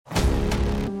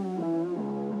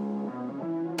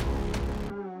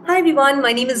everyone,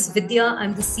 my name is Vidya.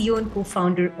 I'm the CEO and co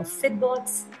founder of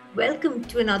FitBots. Welcome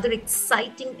to another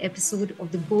exciting episode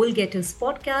of the Goal Getters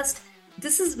podcast.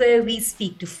 This is where we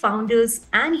speak to founders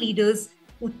and leaders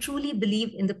who truly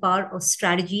believe in the power of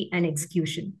strategy and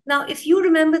execution. Now, if you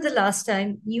remember the last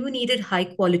time you needed high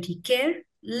quality care,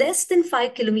 less than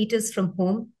 5 kilometers from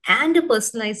home, and a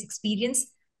personalized experience,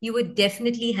 you would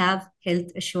definitely have Health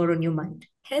Assure on your mind.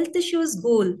 Health Assure's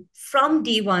goal from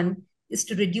day one is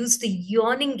to reduce the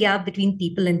yawning gap between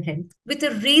people and health. With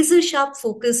a razor sharp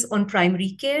focus on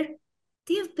primary care,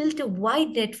 they have built a wide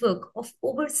network of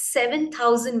over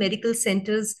 7,000 medical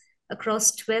centers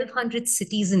across 1,200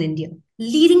 cities in India.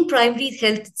 Leading primary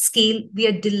health at scale, we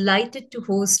are delighted to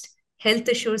host Health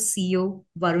Assure CEO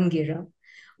Varun Gera.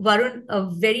 Varun, a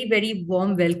very, very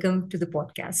warm welcome to the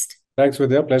podcast. Thanks,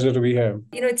 Vidya. Pleasure to be here.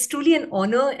 It's truly an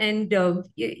honor. And,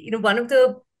 one of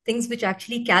the things which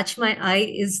actually catch my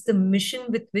eye is the mission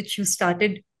with which you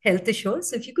started Health Assure.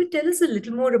 So if you could tell us a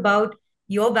little more about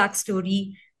your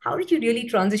backstory, how did you really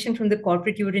transition from the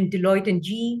corporate you were in Deloitte and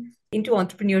GE into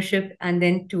entrepreneurship and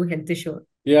then to Health Assure?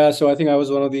 Yeah, so I think I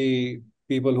was one of the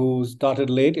people who started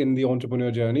late in the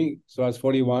entrepreneur journey. So I was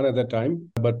 41 at that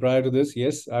time. But prior to this,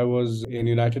 yes, I was in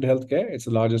United Healthcare. It's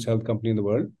the largest health company in the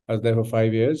world. I was there for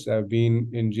 5 years. I've been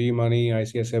in GE Money,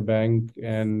 ICICI Bank,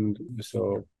 and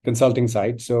so consulting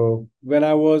side. So when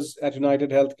I was at United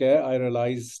Healthcare, I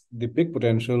realized the big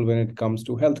potential when it comes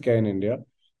to healthcare in India,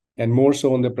 and more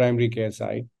so on the primary care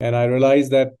side. And I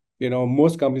realized that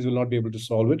most companies will not be able to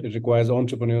solve it. It requires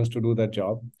entrepreneurs to do that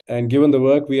job. And given the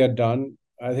work we had done,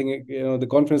 I think the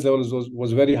confidence level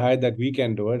was very high that we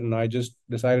can do it. And I just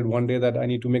decided one day that I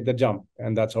need to make that jump,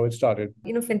 and that's how it started.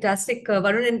 Fantastic,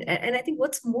 Varun. And I think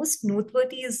what's most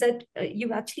noteworthy is that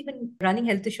you've actually been running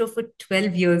Health Assure for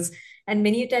 12 years. And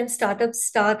many times startups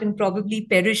start and probably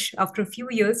perish after a few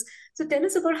years. So tell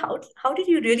us about how did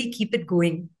you really keep it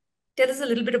going? Tell us a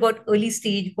little bit about early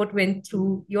stage, what went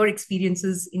through your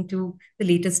experiences into the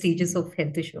later stages of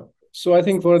Health Assure. So I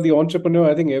think for the entrepreneur,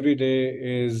 I think every day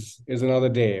is another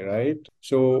day, right?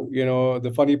 So,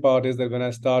 the funny part is that when I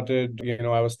started,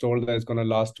 I was told that it's going to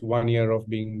last 1 year of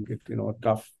being,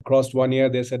 tough. Crossed 1 year,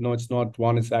 they said, no, it's not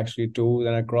one, it's actually two.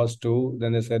 Then I crossed two.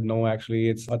 Then they said, no, actually,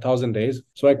 it's 1,000 days.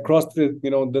 So I crossed the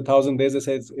 1,000 days. They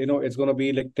said, it's going to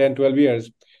be like 10, 12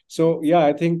 years. So yeah,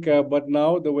 I think, but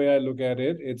now the way I look at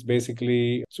it, it's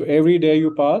basically, so every day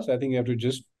you pass, I think you have to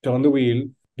just turn the wheel.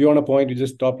 Beyond a point, you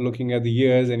just stop looking at the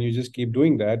years and you just keep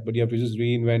doing that, but you have to just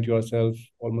reinvent yourself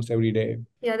almost every day.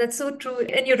 Yeah, that's so true.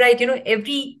 And you're right.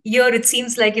 Every year it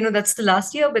seems like, that's the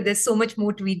last year, but there's so much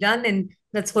more to be done. And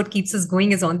that's what keeps us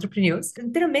going as entrepreneurs.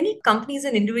 And there are many companies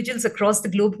and individuals across the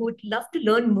globe who would love to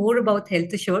learn more about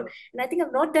Health Assure. And I think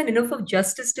I've not done enough of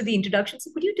justice to the introduction.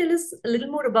 So could you tell us a little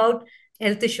more about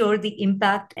Health Assure, the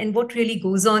impact, and what really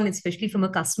goes on, especially from a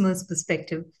customer's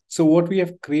perspective? So what we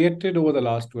have created over the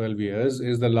last 12 years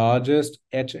is the largest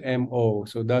HMO.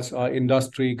 So that's our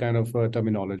industry kind of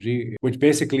terminology, which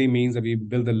basically means that we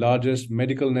build the largest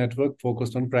medical network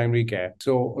focused on primary care.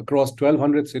 So across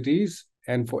 1,200 cities,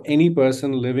 and for any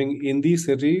person living in these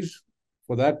cities,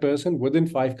 for that person within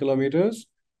 5 kilometers,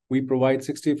 we provide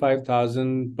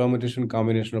 65,000 permutation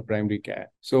combination of primary care.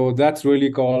 So that's really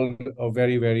called a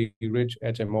very, very rich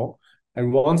HMO.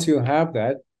 And once you have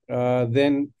that,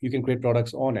 then you can create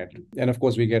products on it. And of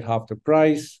course, we get half the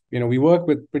price. We work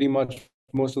with pretty much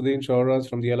most of the insurers,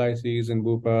 from the LICs and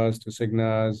Bupas to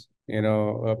Cignas,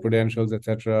 Prudentials,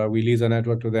 etc. We lease a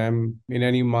network to them. In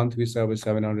any month, we service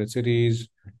 700 cities.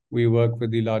 We work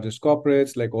with the largest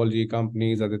corporates like all GE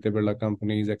companies, Aditya Birla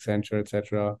companies, Accenture,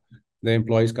 etc. The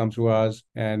employees come through us,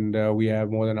 and we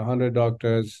have more than 100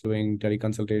 doctors doing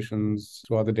teleconsultations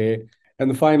throughout the day.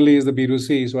 And finally is the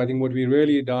B2C. So I think what we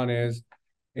really done is,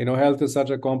 health is such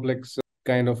a complex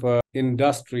kind of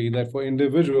industry that for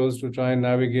individuals to try and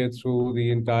navigate through the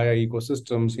entire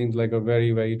ecosystem seems like a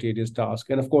very, very tedious task.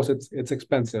 And of course, it's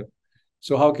expensive.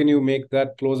 So how can you make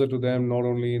that closer to them, not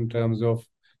only in terms of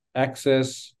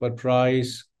access, but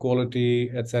price,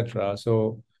 quality, etc.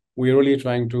 So we're really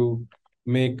trying to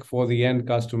make for the end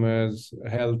customers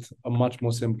health a much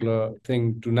more simpler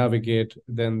thing to navigate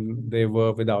than they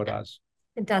were without us.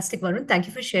 Fantastic, Varun. Thank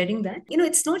you for sharing that.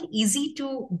 It's not easy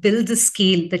to build the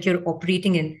scale that you're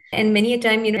operating in. And many a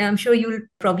time, I'm sure you'll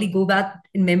probably go back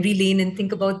in memory lane and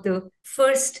think about the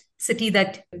first city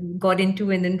that got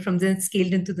into and then from then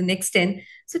scaled into the next 10.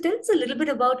 So tell us a little bit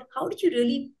about how did you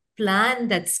really plan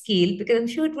that scale? Because I'm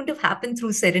sure it wouldn't have happened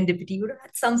through serendipity. You would have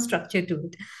had some structure to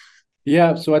it.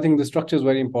 Yeah, so I think the structure is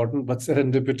very important, but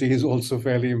serendipity is also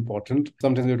fairly important.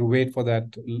 Sometimes you have to wait for that,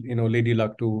 lady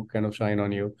luck to kind of shine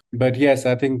on you. But yes,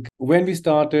 I think when we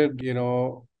started,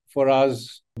 for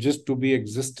us, just to be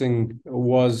existing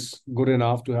was good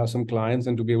enough to have some clients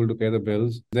and to be able to pay the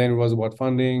bills. Then it was about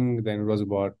funding. Then it was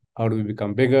about how do we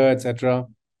become bigger, etc.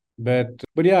 But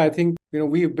yeah, I think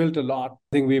we've built a lot.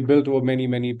 I think we built over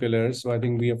many pillars. So I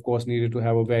think we of course needed to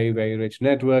have a very rich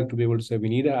network to be able to say we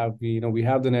need to have we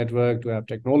have the network to have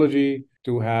technology,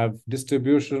 to have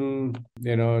distribution,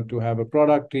 to have a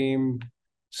product team.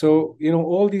 So,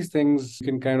 all these things you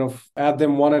can kind of add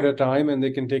them one at a time and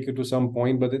they can take you to some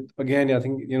point. But again, I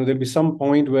think, there'll be some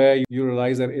point where you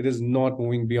realize that it is not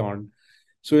moving beyond.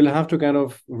 So you'll have to kind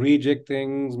of rejig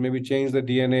things, maybe change the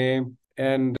DNA.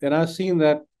 And I've seen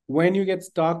that when you get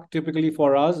stuck, typically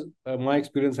for us, my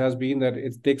experience has been that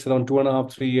it takes around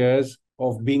 2.5, 3 years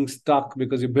of being stuck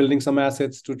because you're building some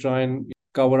assets to try and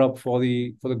cover up for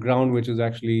the ground, which is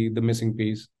actually the missing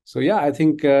piece. So yeah, I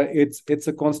think it's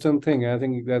a constant thing. I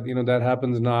think that that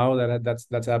happens now,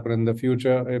 that's happened in the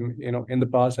future, in the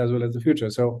past as well as the future.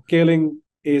 So scaling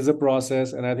is a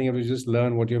process, and I think if you just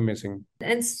learn what you're missing.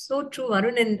 And so true,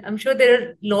 Varun. And I'm sure there are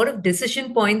a lot of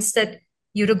decision points that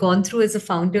you'd have gone through as a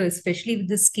founder, especially with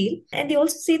the scale. And they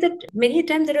also say that many a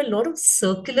time there are a lot of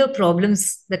circular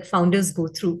problems that founders go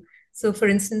through. So for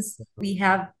instance, we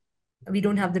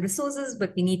don't have the resources,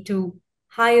 but we need to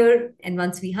hire. And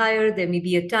once we hire, there may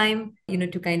be a time,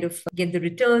 to kind of get the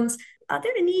returns. Are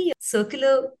there any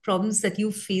circular problems that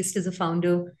you faced as a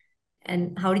founder?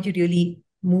 And how did you really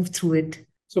move through it?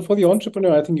 So for the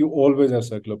entrepreneur, I think you always have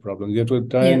circular problems. You have to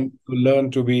try and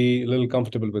learn to be a little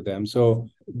comfortable with them. So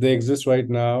they exist right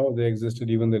now. They existed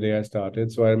even the day I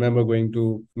started. So I remember going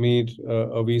to meet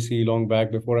a VC long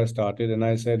back before I started, and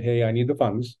I said, "Hey, I need the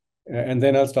funds, and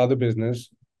then I'll start the business."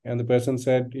 And the person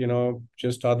said,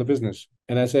 "Just start the business."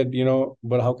 And I said,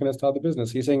 "But how can I start the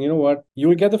business?" He's saying, "You know what? You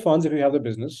will get the funds if you have the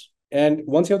business. And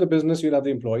once you have the business, you'll have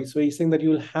the employees." So he's saying that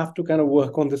you'll have to kind of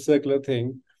work on the circular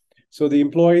thing. So the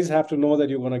employees have to know that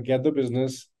you're going to get the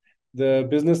business. The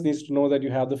business needs to know that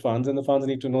you have the funds, and the funds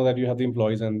need to know that you have the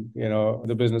employees and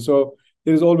the business. So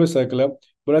it is always circular.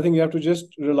 But I think you have to just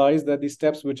realize that the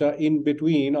steps which are in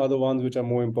between are the ones which are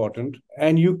more important.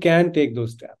 And you can take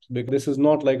those steps because this is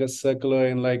not like a circular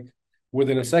in like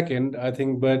within a second, I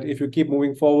think. But if you keep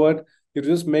moving forward, you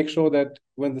just make sure that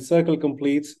when the circle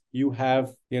completes, you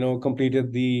have,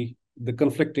 completed the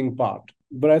conflicting part.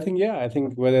 But I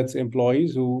think whether it's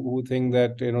employees who think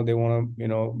that, they want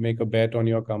to, make a bet on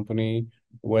your company,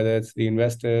 whether it's the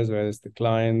investors, whether it's the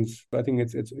clients, I think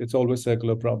it's always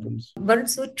circular problems. But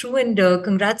it's so true. And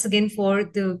congrats again for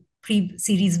the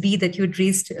pre-Series B that you had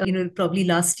raised, probably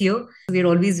last year. We're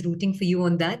always rooting for you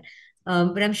on that.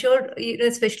 But I'm sure,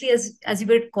 especially as you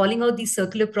were calling out these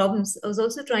circular problems, I was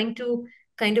also trying to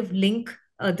kind of link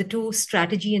the two,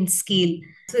 strategy and scale.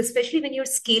 So especially when you're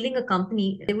scaling a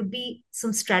company, there would be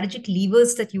some strategic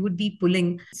levers that you would be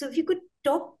pulling. So if you could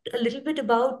talk a little bit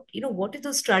about, what are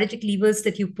those strategic levers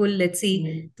that you pull, let's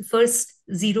say the first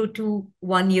 0 to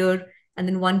 1 year, and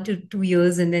then 1 to 2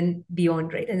 years, and then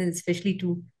beyond, right? And then especially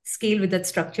to scale with that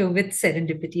structure with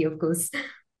serendipity, of course.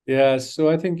 Yeah, so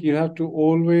I think you have to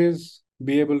always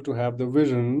be able to have the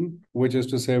vision, which is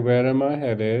to say, where am I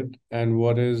headed and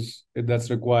what is it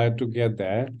that's required to get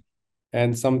there?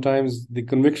 And sometimes the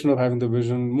conviction of having the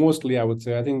vision, mostly I would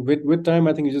say, I think with time,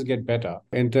 I think you just get better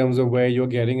in terms of where you're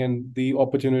getting and the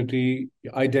opportunity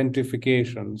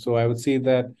identification. So I would say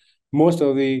that most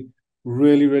of the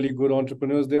really good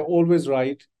entrepreneurs, they're always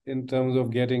right in terms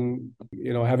of getting,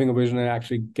 having a vision and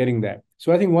actually getting there.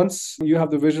 So I think once you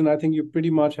have the vision, I think you pretty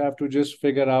much have to just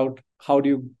figure out how do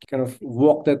you kind of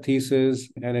walk that thesis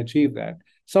and achieve that.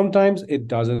 Sometimes it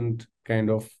doesn't kind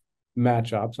of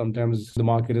match up. Sometimes the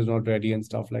market is not ready and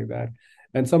stuff like that.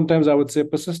 And sometimes I would say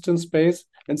persistence pays,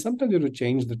 and sometimes you have to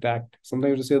change the tact. Sometimes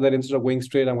you have to say that instead of going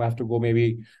straight, I'm going to have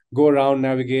to go around,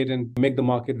 navigate, and make the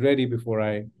market ready before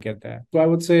I get there. So I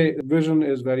would say vision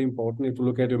is very important. If you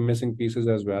look at your missing pieces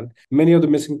as well, many of the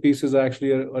missing pieces are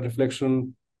actually a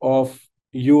reflection of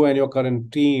you and your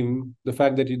current team, the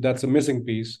fact that that's a missing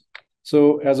piece.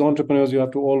 So as entrepreneurs, you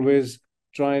have to always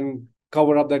try and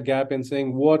cover up that gap in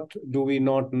saying, what do we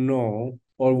not know?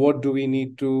 Or what do we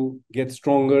need to get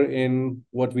stronger in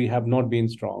what we have not been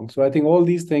strong? So I think all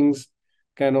these things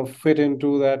kind of fit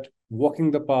into that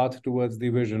walking the path towards the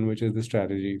vision, which is the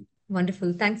strategy.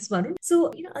 Wonderful. Thanks, Varun.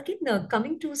 So, again,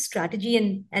 coming to strategy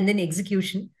and then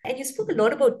execution, and you spoke a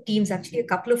lot about teams actually a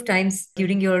couple of times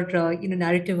during your,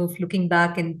 narrative of looking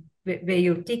back and where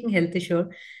you're taking Health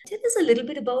Assure. Tell us a little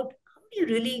bit about how do you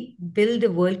really build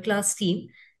a world-class team,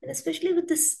 and especially with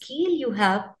the scale you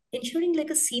have, ensuring like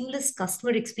a seamless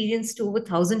customer experience to over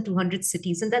 1,200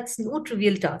 cities. And that's no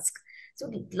trivial task. So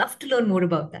I'd love to learn more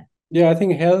about that. Yeah, I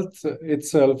think health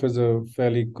itself is a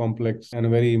fairly complex and a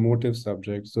very emotive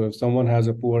subject. So if someone has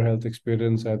a poor health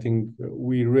experience, I think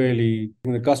we really,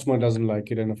 the customer doesn't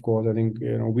like it. And of course, I think,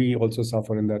 we also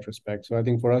suffer in that respect. So I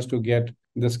think for us to get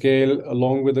the scale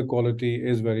along with the quality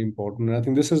is very important. And I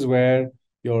think this is where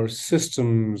your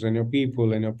systems and your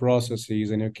people and your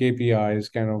processes and your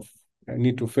KPIs kind of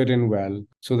need to fit in well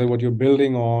so that what you're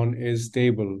building on is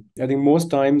stable. I think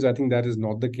most times, I think that is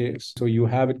not the case. So you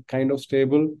have it kind of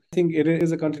stable. I think it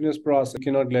is a continuous process. You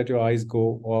cannot let your eyes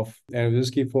go off and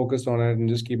just keep focused on it and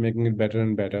just keep making it better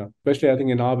and better. Especially, I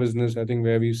think in our business, I think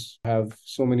where we have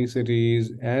so many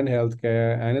cities and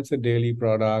healthcare, and it's a daily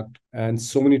product and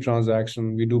so many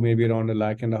transactions. We do maybe around 1.5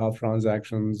 lakh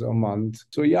transactions a month.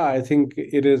 So yeah, I think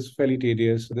it is fairly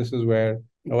tedious. This is where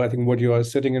I think what you are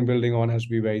sitting and building on has to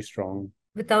be very strong.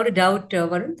 Without a doubt,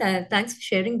 Varun, thanks for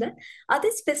sharing that. Are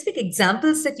there specific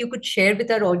examples that you could share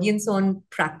with our audience on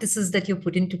practices that you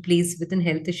put into place within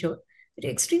Health Assure that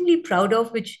you're extremely proud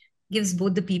of, which gives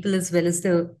both the people as well as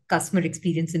the customer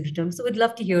experience in return? So we'd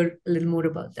love to hear a little more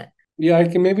about that. Yeah, I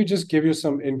can maybe just give you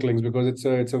some inklings because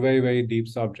it's a very, very deep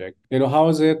subject. How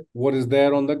is it? What is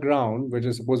there on the ground, which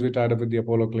is supposed to be tied up with the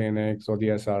Apollo clinics or the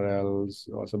SRLs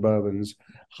or Suburbans?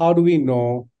 How do we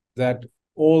know that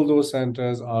all those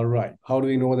centers are right? How do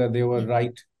we know that they were Yeah.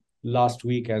 right last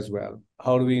week as well?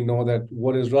 How do we know that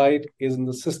what is right is in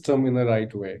the system in the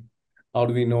right way? How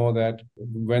do we know that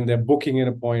when they're booking an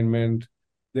appointment,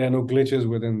 there are no glitches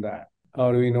within that?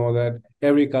 How do we know that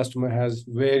every customer has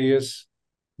various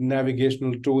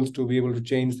navigational tools to be able to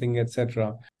change things,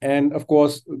 etc. And of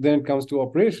course, then it comes to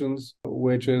operations,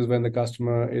 which is when the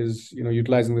customer is,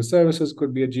 utilizing the services,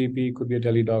 could be a GP, could be a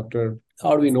teledoctor.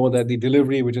 How do we know that the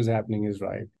delivery which is happening is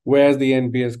right? Where's the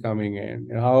NPS coming in?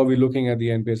 And how are we looking at the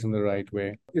NPS in the right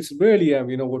way? It's really,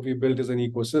 what we built is an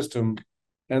ecosystem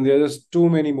and there's too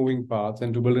many moving parts.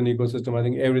 And to build an ecosystem, I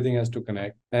think everything has to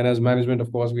connect. And as management,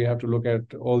 of course, we have to look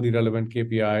at all the relevant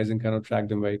KPIs and kind of track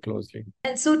them very closely.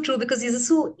 And so true because these are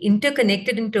so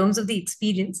interconnected in terms of the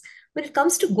experience. When it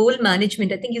comes to goal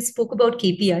management, I think you spoke about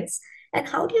KPIs. And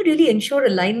how do you really ensure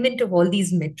alignment of all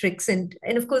these metrics? And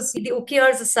of course, the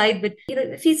OKRs aside, but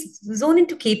if you zone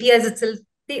into KPIs itself,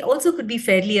 they also could be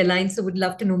fairly aligned. So would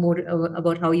love to know more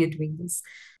about how you're doing this.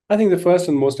 I think the first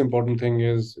and most important thing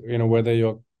is, whether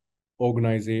your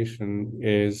organization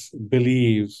is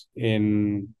believes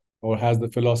in or has the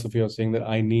philosophy of saying that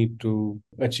I need to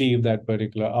achieve that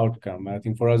particular outcome. I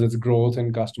think for us, it's growth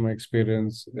and customer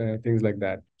experience, things like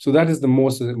that. So that is the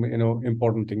most,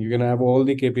 important thing. You can have all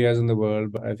the KPIs in the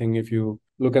world, but I think if you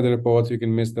look at the reports, you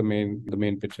can miss the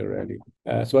main picture really.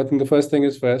 So I think the first thing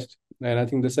is first, and I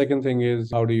think the second thing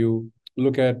is how do you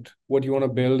look at what you want to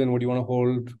build and what you want to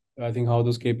hold. I think how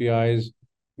those KPIs,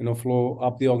 flow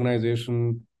up the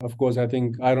organization. Of course, I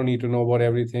think I don't need to know about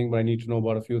everything, but I need to know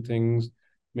about a few things.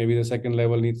 Maybe the second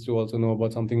level needs to also know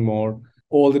about something more.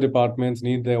 All the departments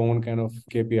need their own kind of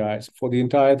KPIs for the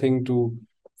entire thing to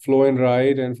flow and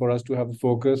ride, and for us to have the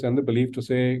focus and the belief to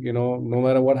say, no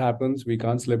matter what happens, we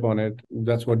can't slip on it.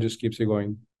 That's what just keeps you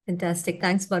going. Fantastic.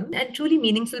 Thanks, Varun. And truly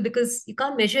meaningful because you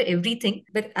can't measure everything.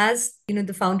 But as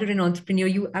the founder and entrepreneur,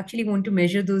 you actually want to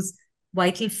measure those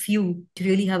vital few to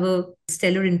really have a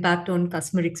stellar impact on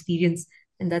customer experience.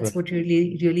 And that's Right. what you're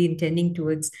really intending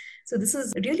towards. So this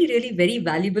is really, really very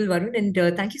valuable, Varun. And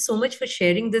thank you so much for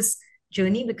sharing this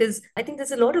journey because I think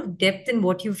there's a lot of depth in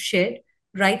what you've shared,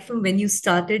 right from when you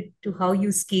started to how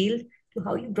you scaled to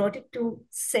how you brought it to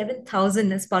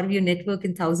 7,000 as part of your network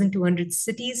in 1,200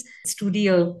 cities. It's truly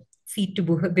a feat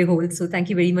to behold. So thank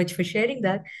you very much for sharing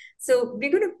that. So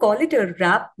we're going to call it a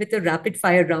wrap with a rapid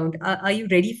fire round. Are you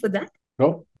ready for that?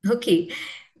 No, Okay,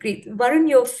 great. Varun,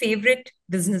 your favorite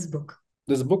business book?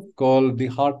 there's a book called The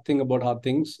Hard Thing About Hard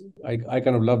Things. I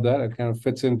kind of love that. It kind of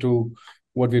fits into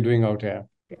what we're doing out here.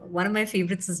 One of my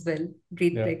favorites as well.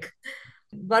 Great Yeah. pick.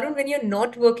 Varun, when you're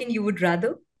not working, you would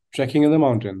rather? Trekking in the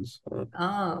mountains.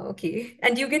 Okay.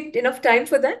 And you get enough time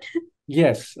for that?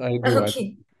 Yes, I do.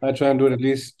 Okay. I try and do it at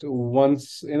least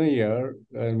once in a year,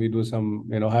 and we do some,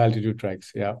 high altitude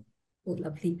treks. Yeah. Oh,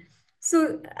 lovely.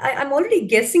 So I'm already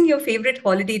guessing your favorite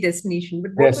holiday destination,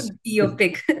 but what Yes. would be your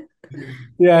pick?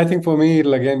 Yeah, I think for me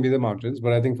it'll again be the mountains,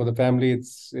 but I think for the family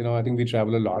it's, I think we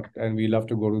travel a lot and we love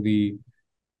to go to the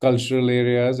cultural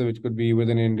areas, which could be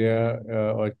within India,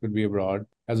 or it could be abroad.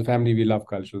 As a family, we love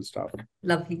cultural stuff.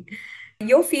 Lovely.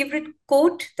 Your favorite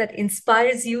quote that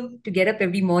inspires you to get up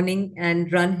every morning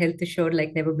and run health assured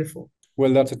like never before?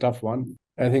 Well, that's a tough one.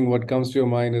 I think what comes to your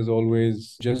mind is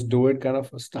always just do it kind of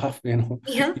stuff,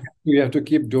 Yeah. You have to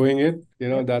keep doing it.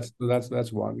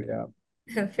 That's one.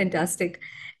 Yeah. Fantastic.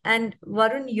 And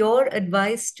Varun, your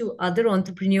advice to other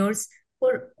entrepreneurs who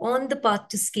are on the path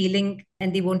to scaling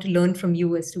and they want to learn from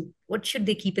you as to what should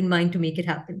they keep in mind to make it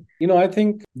happen? I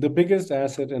think the biggest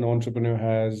asset an entrepreneur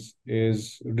has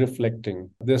is reflecting.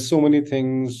 There's so many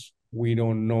things we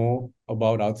don't know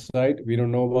about outside, we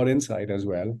don't know about inside as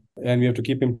well. And we have to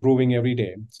keep improving every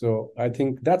day. So I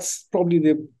think that's probably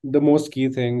the most key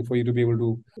thing for you to be able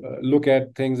to look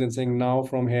at things and saying, now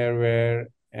from here, where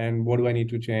and what do I need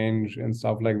to change and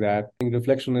stuff like that. I think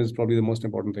reflection is probably the most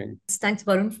important thing. Thanks,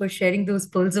 Varun, for sharing those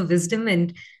pearls of wisdom.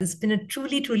 And it's been a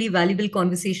truly, truly valuable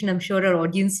conversation. I'm sure our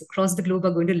audience across the globe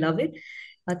are going to love it.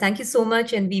 Thank you so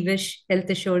much. And we wish Health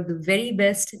Assured the very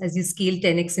best as you scale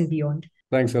 10x and beyond.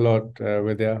 Thanks a lot,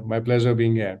 Vidya. My pleasure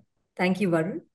being here. Thank you, Varun.